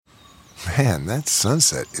Man, that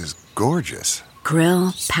sunset is gorgeous.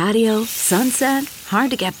 Grill, patio, sunset.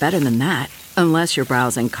 Hard to get better than that. Unless you're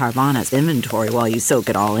browsing Carvana's inventory while you soak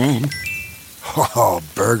it all in. Oh,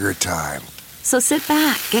 burger time. So sit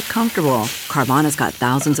back, get comfortable. Carvana's got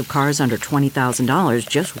thousands of cars under $20,000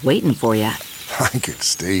 just waiting for you. I could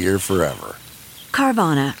stay here forever.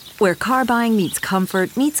 Carvana, where car buying meets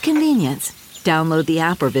comfort meets convenience. Download the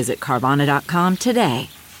app or visit Carvana.com today.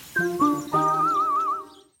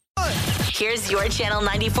 Here's your Channel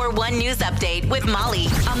 94.1 News Update with Molly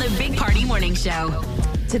on the Big Party Morning Show.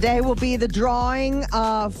 Today will be the drawing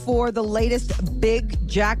for the latest big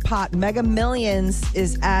jackpot. Mega Millions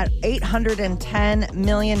is at $810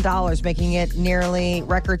 million, making it nearly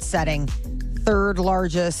record-setting, third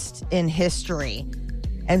largest in history.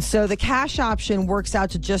 And so the cash option works out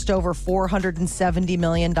to just over $470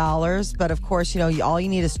 million. But of course, all you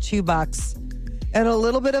need is $2 and a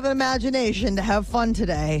little bit of imagination to have fun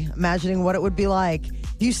today, imagining what it would be like.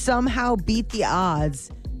 If you somehow beat the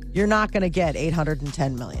odds, you're not going to get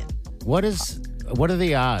 $810 million. What are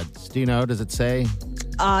the odds? Do you know? Does it say?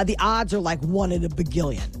 The odds are like 1 in a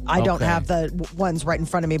bagillion. I don't have the ones right in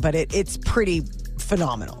front of me, but it's pretty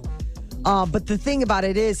phenomenal. But the thing about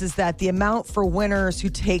it is that the amount for winners who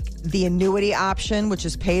take the annuity option, which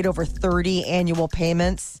is paid over 30 annual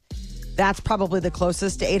payments, that's probably the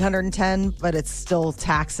closest to 810, but it's still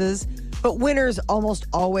taxes. But winners almost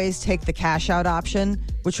always take the cash out option,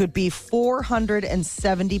 which would be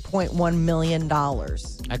 $470.1 million.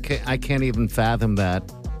 I can't even fathom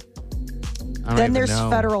that. Then there's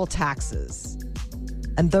federal taxes,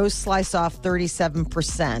 and those slice off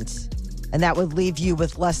 37%, and that would leave you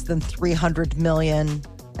with less than $300 million,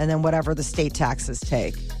 and then whatever the state taxes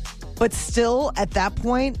take. But still, at that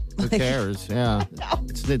point, who cares? Yeah,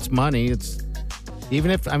 it's money. It's even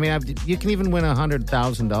if you can even win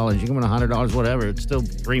 $100,000. You can win $100, whatever. It's still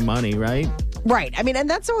free money, right? Right. I mean, and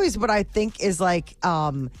that's always what I think is like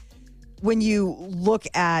when you look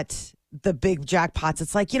at the big jackpots.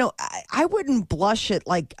 It's like I wouldn't blush at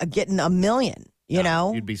like getting $1 million.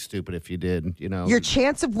 You'd be stupid if you did. Your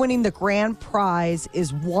chance of winning the grand prize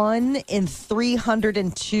is 1 in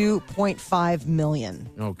 302.5 million.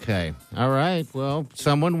 Okay. All right. Well,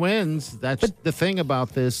 someone wins. That's the thing about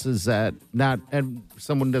this is that and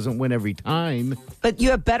someone doesn't win every time. But you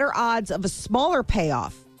have better odds of a smaller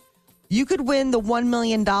payoff. You could win the $1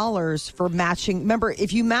 million for matching. Remember,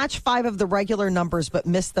 if you match 5 of the regular numbers but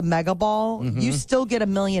miss the mega ball, you still get $1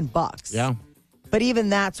 million. Yeah. But even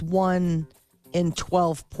that's 1 in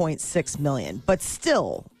 12.6 million. But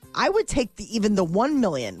still, I would take even the 1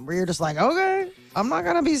 million where you're just like, okay, I'm not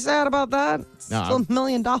going to be sad about that. It's still $1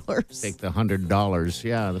 million. Take the $100.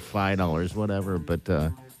 Yeah, the $5, whatever.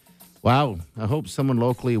 But, wow, I hope someone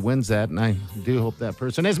locally wins that. And I do hope that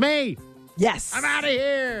person is me. Yes. I'm out of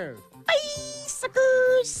here. Bye,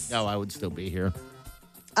 suckers. No, I would still be here.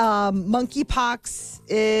 Monkeypox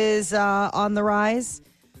is on the rise.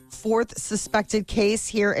 4th suspected case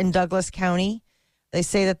here in Douglas County. They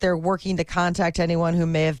say that they're working to contact anyone who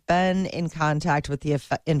may have been in contact with the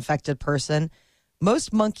infected person.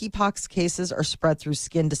 Most monkeypox cases are spread through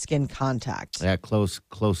skin-to-skin contact. Yeah, close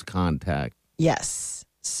contact. Yes.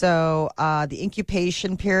 So the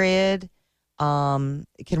incubation period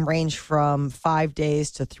it can range from 5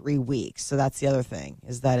 days to 3 weeks. So that's the other thing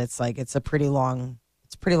is that it's a pretty long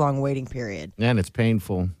waiting period. And it's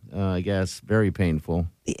painful, I guess, very painful.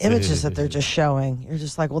 The images that they're just showing, you're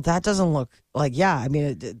just like, well, that doesn't look like,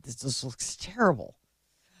 it just looks terrible.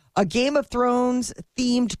 A Game of Thrones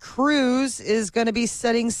themed cruise is going to be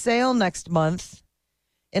setting sail next month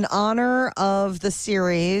in honor of the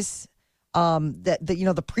series.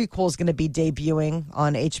 The prequel is going to be debuting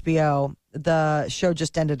on HBO. The show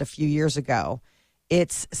just ended a few years ago.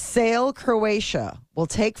 It's Sail Croatia. Will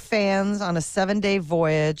take fans on a 7-day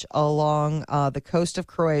voyage along the coast of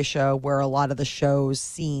Croatia where a lot of the show's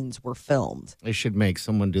scenes were filmed. They should make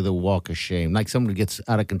someone do the walk of shame. Like someone who gets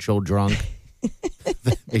out of control drunk.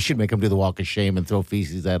 They should make them do the walk of shame and throw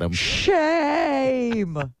feces at them.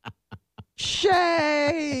 Shame.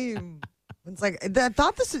 Shame. It's like,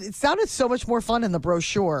 it sounded so much more fun in the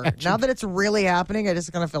brochure. Now that it's really happening, I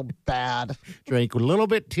just going to feel bad. Drank a little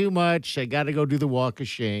bit too much. I got to go do the walk of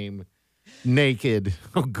shame. Naked.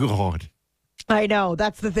 Oh, God. I know.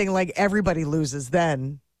 That's the thing. Like, everybody loses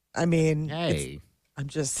then. I mean, hey. I'm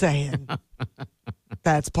just saying.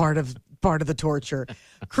 That's part of the torture.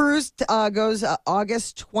 Cruise goes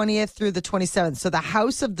August 20th through the 27th. So the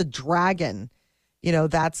House of the Dragon,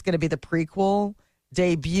 that's going to be the prequel,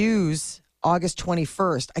 debuts August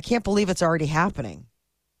 21st. I can't believe it's already happening.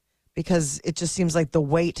 because it just seems like the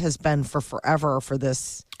wait has been for forever for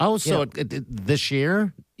this. Oh, so this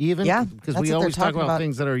year even? Yeah, Because that's we what always they're talk talking about about.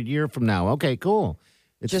 things that are a year from now. Okay, cool.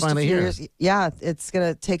 It's Just a finally few here. years. Yeah, it's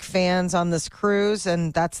going to take fans on this cruise,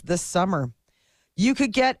 and that's this summer. You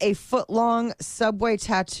could get a foot-long Subway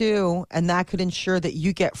tattoo, and that could ensure that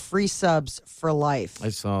you get free subs for life. I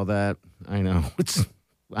saw that. I know.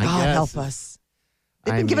 I God guess. help us.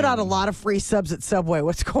 They've been giving out a lot of free subs at Subway.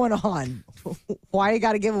 What's going on? Why you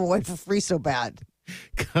got to give them away for free so bad?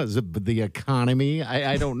 Because of the economy.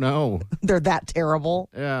 I don't know. They're that terrible.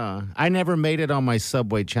 Yeah, I never made it on my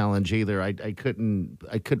Subway challenge either. I couldn't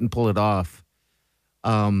pull it off.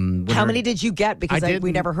 How many did you get? Because we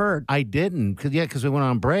didn't- never heard. I didn't because we went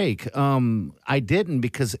on break. I didn't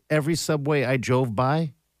because every Subway I drove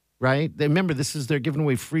by, right? Remember, they're giving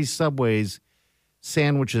away free Subways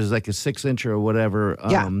sandwiches, like a 6-inch or whatever.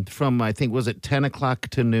 From I think was it 10 o'clock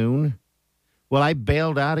to noon. Well, I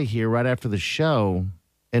bailed out of here right after the show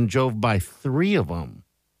and drove by 3 of them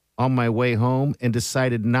on my way home and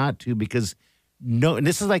decided not to because and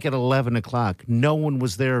this is like at 11 o'clock. No one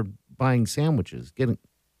was there buying sandwiches. It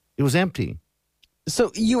was empty.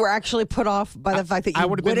 So you were actually put off by the fact that you I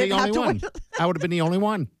would have been the wouldn't only have one. to wait. I would have been the only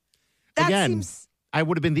one. That Again, seems- I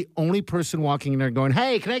would have been the only person walking in there going,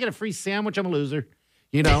 "Hey, can I get a free sandwich? I'm a loser."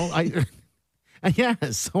 You know,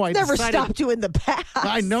 yes. So I Never decided, stopped you in the past.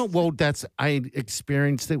 I know. Well, I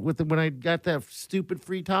experienced it when I got that stupid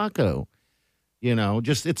free taco. You know,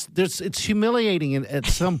 just it's humiliating at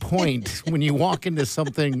some point when you walk into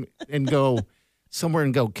something and go somewhere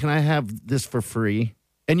and go, "Can I have this for free?"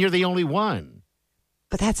 And you're the only one.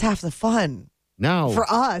 But that's half the fun No, for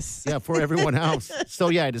us. yeah, for everyone else. So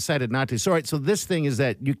yeah, I decided not to. So all right, so this thing is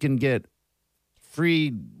that you can get free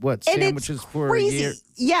And sandwiches it's for crazy. a year.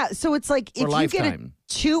 Yeah, so it's like if For you get a lifetime.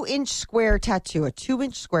 2-inch square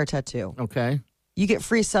tattoo, Okay. you get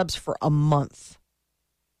free subs for a month.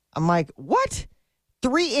 I'm like, what?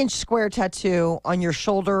 3-inch square tattoo on your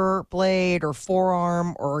shoulder blade or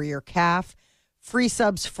forearm or your calf, free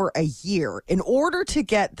subs for a year. In order to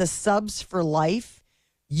get the subs for life,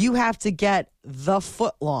 you have to get the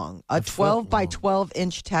foot long, a 12 by 12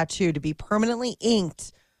 inch tattoo to be permanently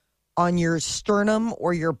inked on your sternum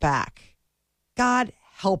or your back. God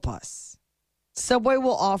help us. Subway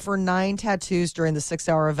will offer 9 tattoos during the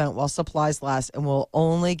 6-hour event while supplies last and will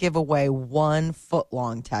only give away 1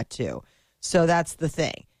 foot-long tattoo. So that's the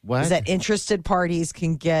thing. What? Is that interested parties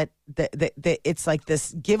can get it's like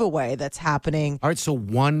this giveaway that's happening. All right, so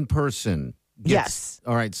one person. Yes.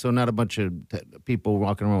 All right, so not a bunch of people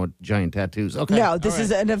walking around with giant tattoos. Okay. No, this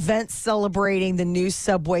is an event celebrating the new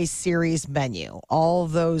Subway series menu. All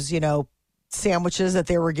those, sandwiches that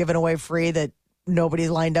they were giving away free that nobody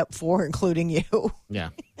lined up for, including you. Yeah.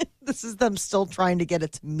 This is them still trying to get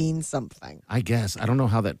it to mean something. I guess. I don't know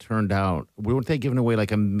how that turned out. Weren't they giving away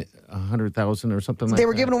like 100,000 or something like that? They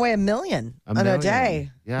were giving away $1 million $1 in a million.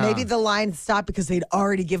 day. Yeah. Maybe the line stopped because they'd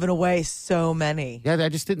already given away so many. Yeah, I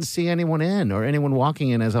just didn't see anyone in or anyone walking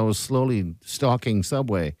in as I was slowly stalking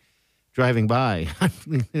Subway, driving by. I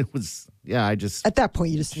mean, it was, I just, At that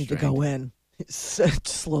point, you just need to go in.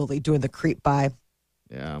 Slowly doing the creep by.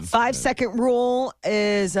 yeah. 5-second rule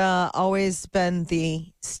is always been the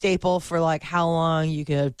staple for like how long you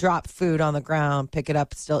can drop food on the ground, pick it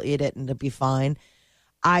up, still eat it, and it'll be fine.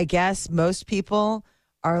 I guess most people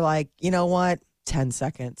are like, you know what, 10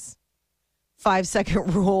 seconds.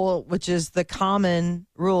 5-second rule, which is the common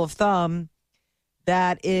rule of thumb,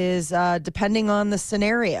 that is depending on the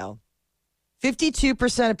scenario.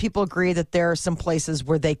 52% of people agree that there are some places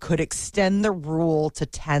where they could extend the rule to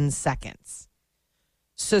 10 seconds.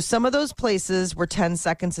 So some of those places where 10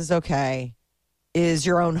 seconds is okay is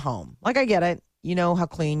your own home. Like, I get it. You know how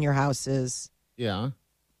clean your house is. Yeah.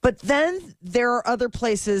 But then there are other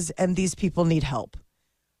places, and these people need help.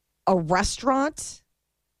 A restaurant,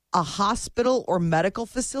 a hospital, or medical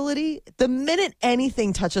facility. The minute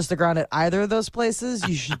anything touches the ground at either of those places,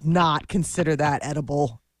 you should not consider that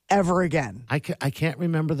edible ever again. I can't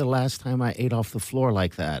remember the last time I ate off the floor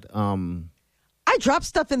like that. I drop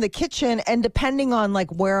stuff in the kitchen, and depending on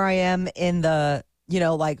like where I am in the,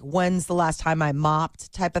 like when's the last time I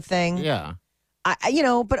mopped type of thing. Yeah.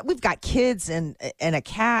 But we've got kids and a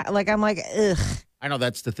cat. Like, I'm like, ugh. I know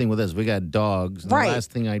that's the thing with us. We got dogs. And Right. The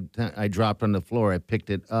last thing I dropped on the floor, I picked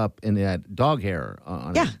it up and it had dog hair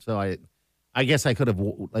on Yeah. it. So I guess I could have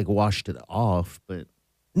washed it off, but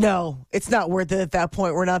No, it's not worth it at that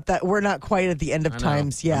point. We're not quite at the end of I know.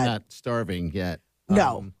 times yet. I'm not starving yet.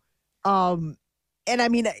 No. And I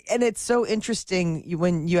mean, and it's so interesting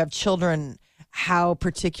when you have children, how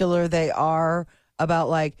particular they are about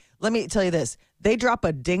like, let me tell you this. They drop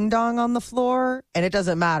a ding dong on the floor and it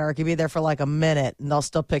doesn't matter. It could be there for like a minute and they'll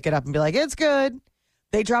still pick it up and be like, it's good.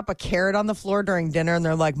 They drop a carrot on the floor during dinner and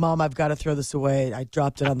they're like, Mom, I've got to throw this away. I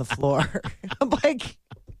dropped it on the floor. I'm like,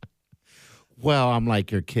 Well, I'm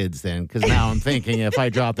like your kids then, because now I'm thinking if I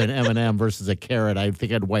dropped an M&M versus a carrot, I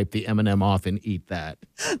think I'd wipe the M&M off and eat that.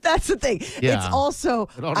 that's the thing. Yeah. It's also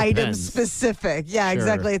It all item depends. specific. Yeah, Sure.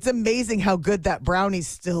 exactly. It's amazing how good that brownie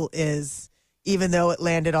still is, even though it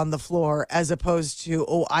landed on the floor, as opposed to,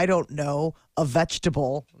 oh, I don't know, a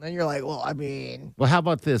vegetable. And then you're like, well, I mean, Well, how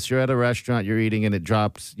about this? You're at a restaurant, you're eating, and you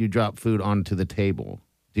drop food onto the table.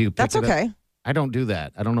 Do you pick that's it up? okay. I don't do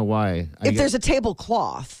that. I don't know why. If there's a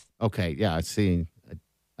tablecloth. Okay, yeah, I see.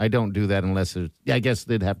 I don't do that unless there's, I guess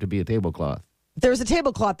there'd have to be a tablecloth. There's a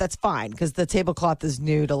tablecloth, that's fine, because the tablecloth is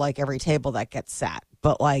new to like every table that gets sat.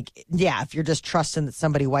 But like, yeah, if you're just trusting that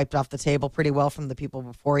somebody wiped off the table pretty well from the people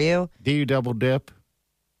before you, Do you double dip?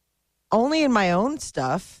 only in my own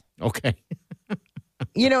stuff. Okay.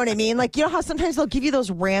 You know what I mean? Like, you know how sometimes they'll give you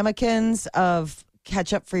those ramekins of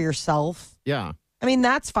ketchup for yourself? Yeah. I mean,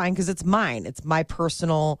 that's fine because it's mine. It's my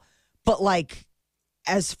personal. But like,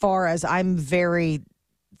 as far as I'm very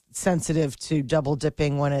sensitive to double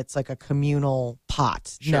dipping when it's like a communal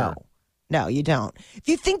pot. Sure. No, you don't. If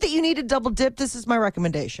you think that you need a double dip, this is my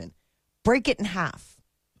recommendation. Break it in half.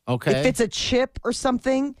 Okay. If it's a chip or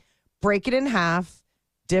something, break it in half,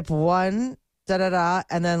 dip one,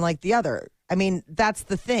 and then like the other. I mean, that's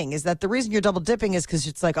the thing, is that the reason you're double dipping is because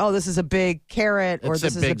it's like, oh, this is a big carrot or It's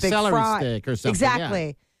this a is a big big celery fry. stick or something. Exactly.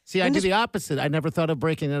 Yeah. See, I And do just- the opposite. I never thought of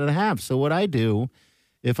breaking it in half. So what I do,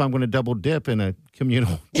 if I'm going to double dip in a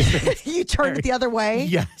communal, You turn it the other way.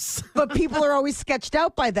 yes. But people are always sketched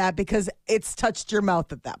out by that because it's touched your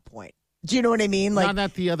mouth at that point. Do you know what I mean? Like, Not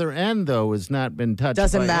at the other end though has not been touched.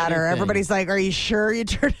 doesn't by matter. anything. Everybody's like, are you sure you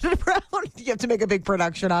turned it around? You have to make a big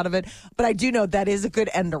production out of it. But I do know that is a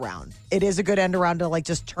good end around. It is a good end around to like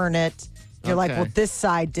just turn it. You're like, Okay. well, this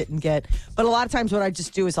side didn't get. But a lot of times what I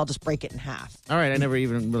just do is I'll just break it in half. All right, I never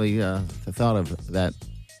even really thought of that.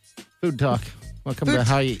 Food talk. Welcome to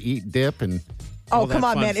how you eat dip and all Oh, that come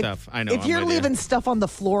on, fun man. Stuff. I know. If I'm you're with you. leaving stuff on the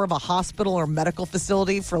floor of a hospital or medical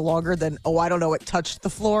facility for longer than, oh, I don't know, it touched the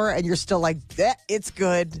floor, and you're still like, it's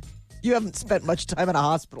good. You haven't spent much time in a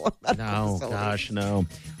hospital. Or medical No, facility. gosh, no.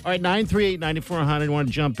 All right, 938-9400. You want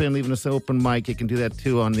to jump in, leaving us an open mic? You can do that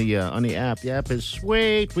too on the app. The app is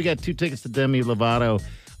sweet. We got 2 tickets to Demi Lovato,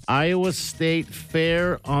 Iowa State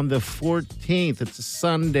Fair on the 14th. It's a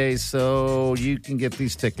Sunday, so you can get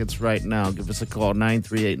these tickets right now. Give us a call,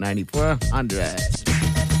 938-9400.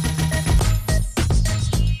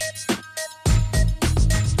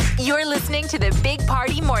 You're listening to the Big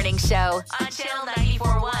Party Morning Show on Channel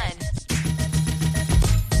 94.1.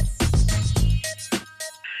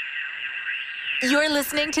 You're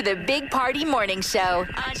listening to the Big Party Morning Show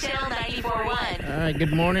on Channel 94.1. All right,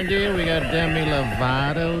 good morning to you. We got Demi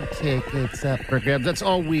Lovato tickets up for grabs. That's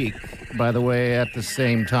all week, by the way, at the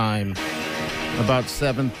same time, about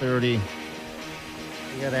 7:30.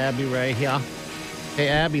 We got Abby right here. Hey,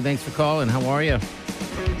 Abby, thanks for calling. How are you?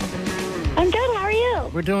 I'm good. How are you?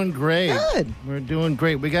 We're doing great. Good. We're doing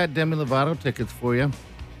great. We got Demi Lovato tickets for you.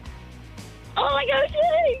 Oh my gosh,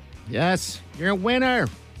 yay! Yes, you're a winner.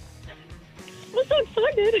 I'm so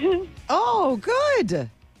excited. Oh, good.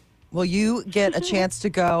 Well, you get a chance to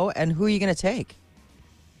go, and who are you going to take?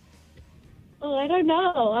 Oh, I don't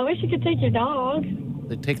know. I wish you could take your dog.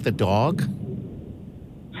 They take the dog?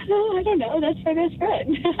 I don't know. That's my best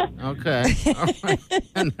friend. Okay. All right.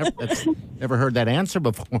 Never heard that answer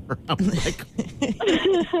before. I'm like,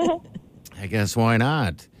 I guess why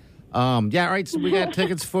not? Yeah, all right. So we got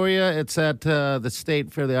tickets for you. It's at the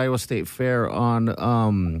state fair, the Iowa State Fair on the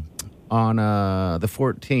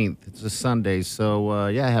 14th. It's a Sunday. So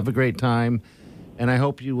yeah, have a great time, and I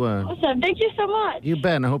hope you. Awesome. Thank you so much. You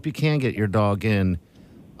bet. And I hope you can get your dog in.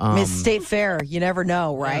 Miss State Fair. You never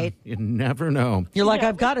know, right? You never know. You're like, Yeah,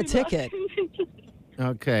 I've got a wish me luck. ticket.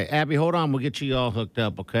 Okay, Abby, hold on. We'll get you all hooked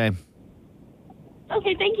up. Okay.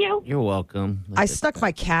 Okay, thank you. You're welcome. I stuck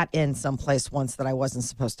my cat in someplace once that I wasn't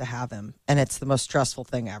supposed to have him, and it's the most stressful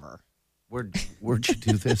thing ever. Where'd you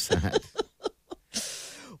do this at?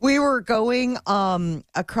 We were going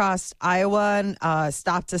across Iowa and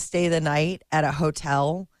stopped to stay the night at a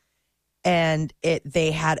hotel, and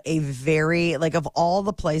they had a very, like, of all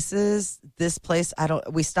the places, this place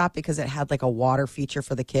we stopped because it had like a water feature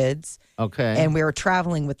for the kids. Okay. And we were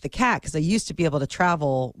traveling with the cat because I used to be able to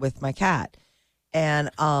travel with my cat, and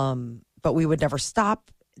but we would never stop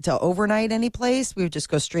to overnight any place. We would just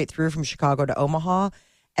go straight through from Chicago to Omaha,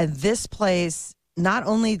 and this place not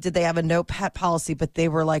only did they have a no pet policy, but they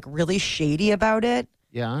were like really shady about it.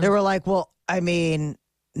 Yeah. They were like, well, I mean,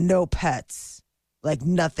 no pets, like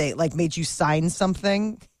nothing, like made you sign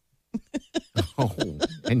something. Oh,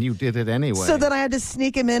 and you did it anyway. So then I had to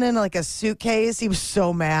sneak him in like a suitcase. He was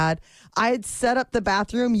so mad. I had set up the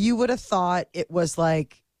bathroom. You would have thought it was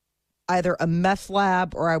like either a meth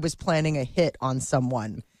lab or I was planning a hit on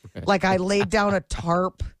someone. Right. Like I laid down a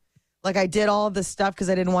tarp. Like I did all of this stuff because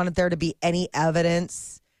I didn't want there to be any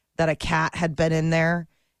evidence that a cat had been in there.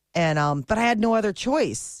 And but I had no other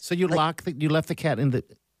choice. So you you left the cat in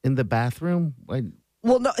the bathroom?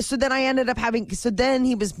 Well, no. So then I ended up so then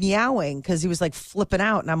he was meowing because he was like flipping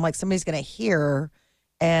out. And I'm like, somebody's going to hear.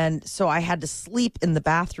 And so I had to sleep in the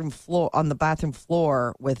bathroom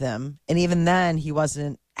floor with him. And even then he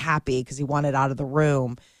wasn't happy because he wanted out of the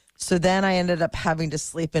room. So then I ended up having to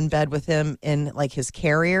sleep in bed with him in like his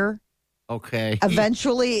carrier. Okay.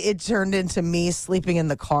 Eventually it turned into me sleeping in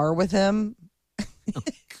the car with him.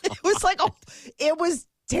 It was like, it was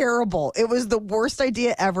terrible. It was the worst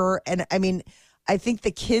idea ever. And I mean, I think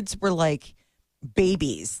the kids were like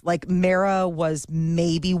babies. Like Mara was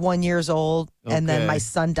maybe 1 year old. And then my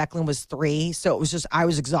son Declan was 3. So it was just, I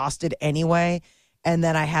was exhausted anyway. And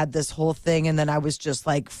then I had this whole thing. And then I was just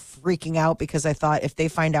like freaking out because I thought if they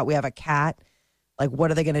find out we have a cat, like,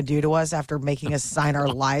 what are they going to do to us after making us sign our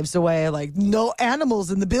lives away? Like, no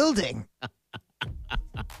animals in the building.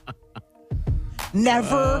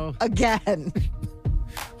 Never again.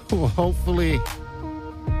 Well, hopefully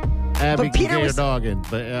Abby can get your dog in.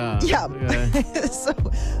 But yeah. So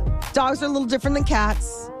dogs are a little different than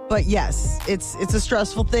cats. But yes, it's a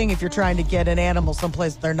stressful thing if you're trying to get an animal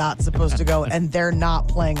someplace they're not supposed to go and they're not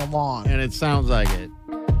playing along. And it sounds like it.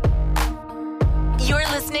 You're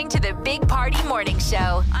listening to the Big Party Morning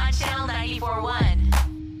Show on Channel 94.1.